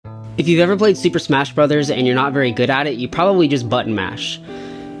If you've ever played Super Smash Bros. And you're not very good at it, you probably just button mash.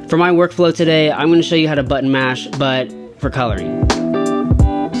 For my workflow today, I'm going to show you how to button mash, but for coloring.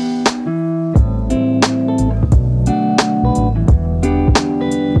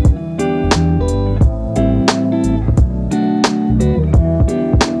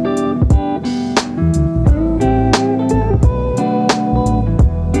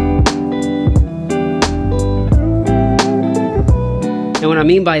 And what I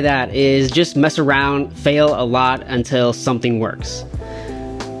mean by that is just mess around, fail a lot until something works.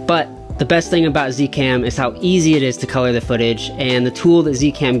 But the best thing about Zcam is how easy it is to color the footage, and the tool that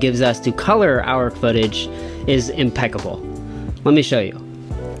Zcam gives us to color our footage is impeccable. Let me show you.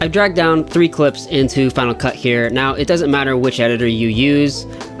 I've dragged down 3 clips into Final Cut here. Now, it doesn't matter which editor you use.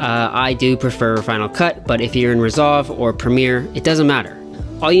 I do prefer Final Cut, but if you're in Resolve or Premiere, it doesn't matter.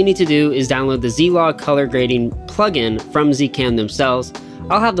 All you need to do is download the Z-Log color grading plugin from Zcam themselves.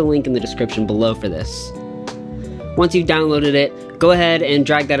 I'll have the link in the description below for this. Once you've downloaded it, go ahead and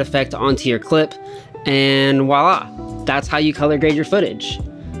drag that effect onto your clip, and voila, that's how you color grade your footage.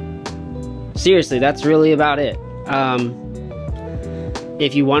 Seriously, that's really about it.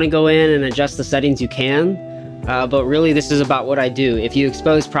 If you want to go in and adjust the settings, you can, but really this is about what I do. If you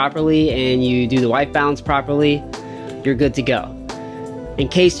expose properly and you do the white balance properly, you're good to go. In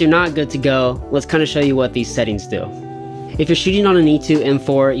case you're not good to go, let's kind of show you what these settings do. If you're shooting on an E2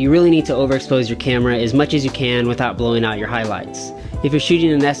 M4, you really need to overexpose your camera as much as you can without blowing out your highlights. If you're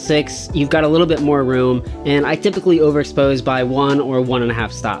shooting an S6, you've got a little bit more room, and I typically overexpose by 1 or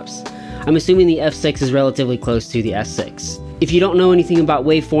 1.5 stops. I'm assuming the F6 is relatively close to the S6. If you don't know anything about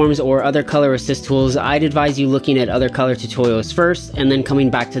waveforms or other color assist tools, I'd advise you looking at other color tutorials first, and then coming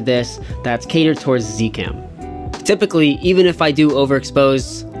back to this that's catered towards Zcam. Typically, even if I do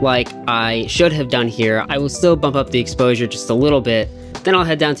overexpose like I should have done here, I will still bump up the exposure just a little bit. Then I'll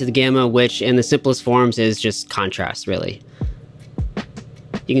head down to the gamma, which in the simplest forms is just contrast, really.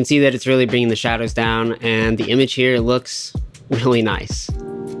 You can see that it's really bringing the shadows down, and the image here looks really nice.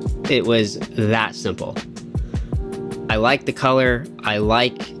 It was that simple. I like the color, I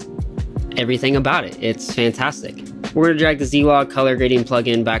like everything about it. It's fantastic. We're going to drag the Z-Log color grading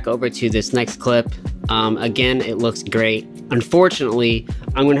plugin back over to this next clip. Again, it looks great. Unfortunately,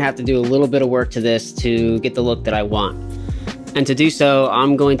 I'm going to have to do a little bit of work to this to get the look that I want. And to do so,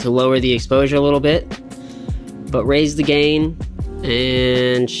 I'm going to lower the exposure a little bit, but raise the gain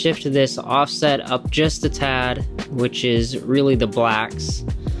and shift this offset up just a tad, which is really the blacks.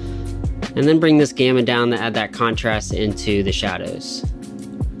 And then bring this gamma down to add that contrast into the shadows.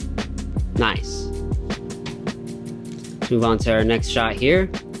 Nice. Move on to our next shot here.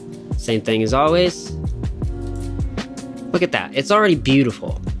 Same thing as always. Look at that, it's already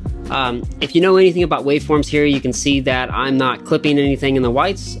beautiful. If you know anything about waveforms here, you can see that I'm not clipping anything in the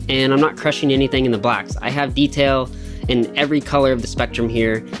whites and I'm not crushing anything in the blacks. I have detail in every color of the spectrum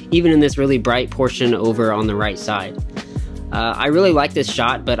here, even in this really bright portion over on the right side. I really like this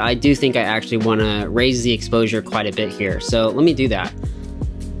shot, but I do think I actually want to raise the exposure quite a bit here. So let me do that.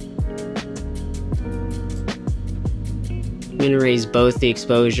 I'm going to raise both the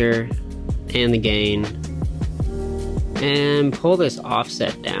exposure and the gain and pull this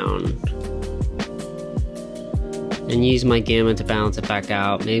offset down and use my gamma to balance it back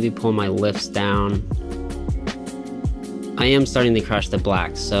out. Maybe pull my lifts down. I am starting to crush the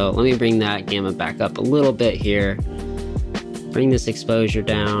blacks, so let me bring that gamma back up a little bit here. Bring this exposure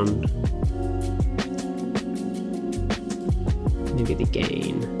down. Maybe the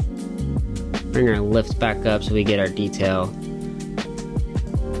gain. Bring our lifts back up so we get our detail.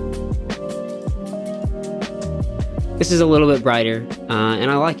 This is a little bit brighter, and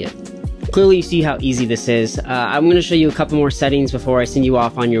I like it. Clearly you see how easy this is. I'm going to show you a couple more settings before I send you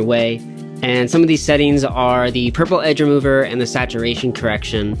off on your way. And some of these settings are the purple edge remover and the saturation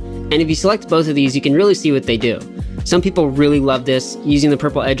correction. And if you select both of these, you can really see what they do. Some people really love this. Using the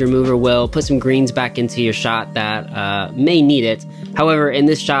purple edge remover will put some greens back into your shot that may need it. However, in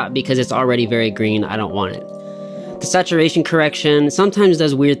this shot, because it's already very green, I don't want it. The saturation correction sometimes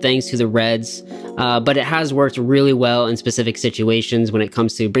does weird things to the reds, but it has worked really well in specific situations when it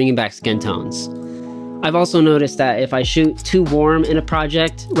comes to bringing back skin tones. I've also noticed that if I shoot too warm in a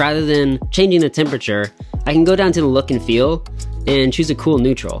project, rather than changing the temperature, I can go down to the look and feel and choose a cool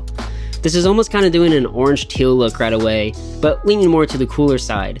neutral. This is almost kind of doing an orange teal look right away, but leaning more to the cooler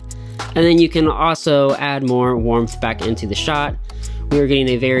side. And then you can also add more warmth back into the shot. We are getting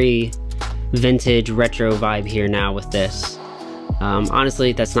a very vintage retro vibe here now with this.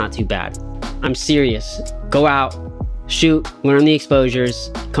 Honestly, that's not too bad. I'm serious. Go out, shoot, learn the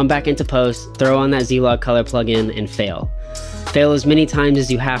exposures, come back into post, throw on that Z-Log color plugin, and fail. Fail as many times as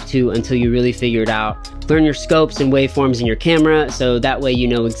you have to until you really figure it out. Learn your scopes and waveforms in your camera, so that way you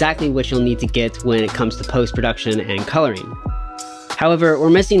know exactly what you'll need to get when it comes to post-production and coloring. However, we're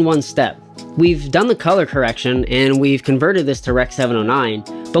missing one step. We've done the color correction and we've converted this to Rec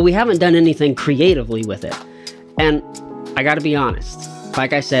 709, but we haven't done anything creatively with it. And I gotta be honest,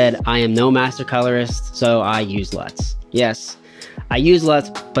 like I said, I am no master colorist, so I use Luts. Yes, I use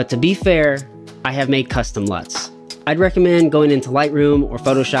Luts, but to be fair, I have made custom Luts. I'd recommend going into Lightroom or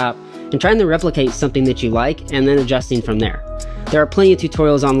Photoshop and trying to replicate something that you like and then adjusting from there. There are plenty of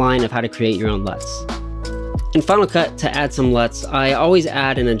tutorials online of how to create your own Luts. In Final Cut, to add some Luts, I always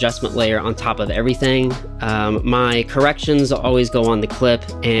add an adjustment layer on top of everything. My corrections always go on the clip,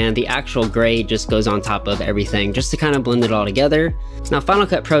 and the actual grade just goes on top of everything, just to kind of blend it all together. Now, Final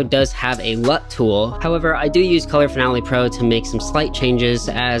Cut Pro does have a LUT tool. However, I do use Color Finale Pro to make some slight changes,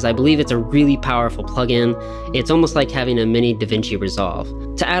 as I believe it's a really powerful plugin. It's almost like having a mini DaVinci Resolve.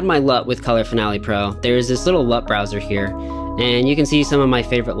 To add my LUT with Color Finale Pro, there's this little LUT browser here, and you can see some of my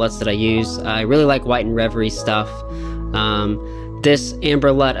favorite LUTs that I use. I really like White and Reverie stuff. This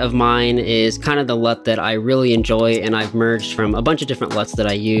amber LUT of mine is kind of the LUT that I really enjoy, and I've merged from a bunch of different LUTs that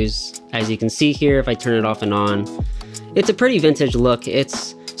I use. As you can see here, if I turn it off and on, it's a pretty vintage look.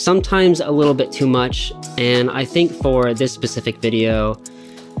 It's sometimes a little bit too much, and I think for this specific video,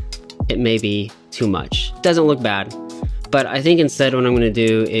 it may be too much. It doesn't look bad, but I think instead what I'm going to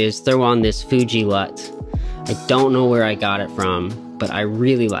do is throw on this Fuji LUT. I don't know where I got it from, but I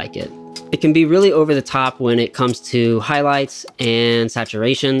really like it. It can be really over the top when it comes to highlights and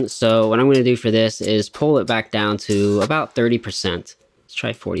saturation, so what I'm going to do for this is pull it back down to about 30%. Let's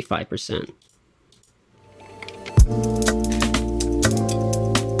try 45%.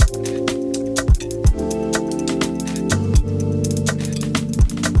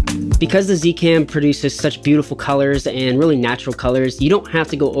 Because the Z-Cam produces such beautiful colors and really natural colors, you don't have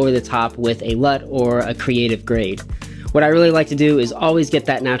to go over the top with a LUT or a creative grade. What I really like to do is always get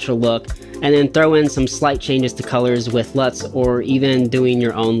that natural look and then throw in some slight changes to colors with LUTs, or even doing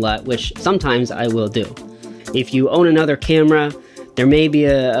your own LUT, which sometimes I will do. If you own another camera, there may be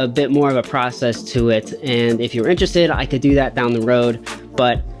a bit more of a process to it, and if you're interested, I could do that down the road,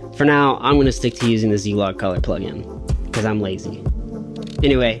 but for now, I'm going to stick to using the Z-Log color plugin, because I'm lazy.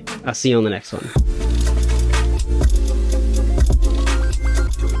 Anyway, I'll see you on the next one.